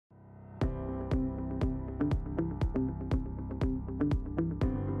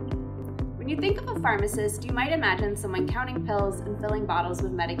you think of a pharmacist, you might imagine someone counting pills and filling bottles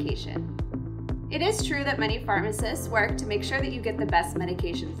with medication. It is true that many pharmacists work to make sure that you get the best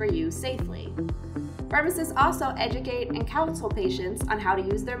medication for you safely. Pharmacists also educate and counsel patients on how to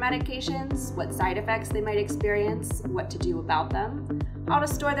use their medications, what side effects they might experience, what to do about them, how to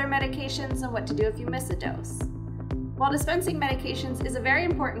store their medications, and what to do if you miss a dose. While dispensing medications is a very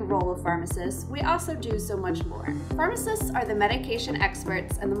important role of pharmacists, we also do so much more. Pharmacists are the medication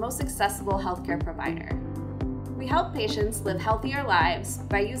experts and the most accessible healthcare provider. We help patients live healthier lives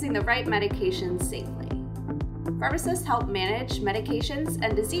by using the right medications safely. Pharmacists help manage medications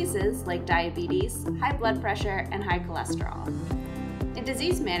and diseases like diabetes, high blood pressure, and high cholesterol. In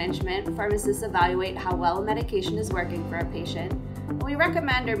disease management, pharmacists evaluate how well a medication is working for a patient, and we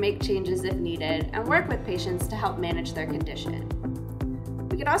recommend or make changes if needed and work with patients to help manage their condition.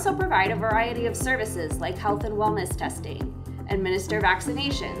 We can also provide a variety of services like health and wellness testing, administer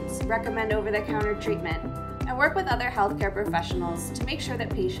vaccinations, recommend over-the-counter treatment, and work with other healthcare professionals to make sure that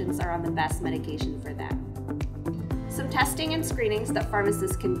patients are on the best medication for them. Some testing and screenings that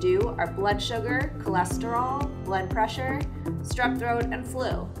pharmacists can do are blood sugar, cholesterol, blood pressure, strep throat, and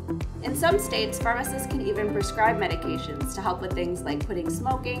flu. In some states, pharmacists can even prescribe medications to help with things like quitting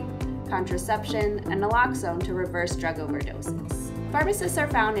smoking, contraception, and naloxone to reverse drug overdoses. Pharmacists are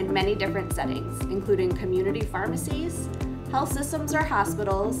found in many different settings, including community pharmacies, health systems or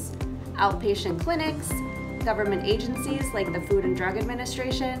hospitals, outpatient clinics, government agencies like the Food and Drug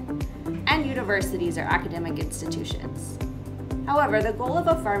Administration, and universities or academic institutions. However, the goal of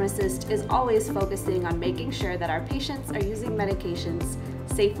a pharmacist is always focusing on making sure that our patients are using medications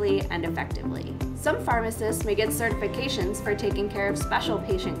safely and effectively. Some pharmacists may get certifications for taking care of special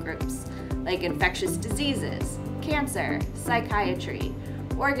patient groups, like infectious diseases, cancer, psychiatry,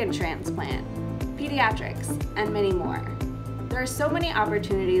 organ transplant, pediatrics, and many more. There are so many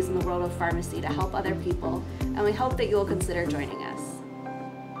opportunities in the world of pharmacy to help other people, and we hope that you will consider joining us.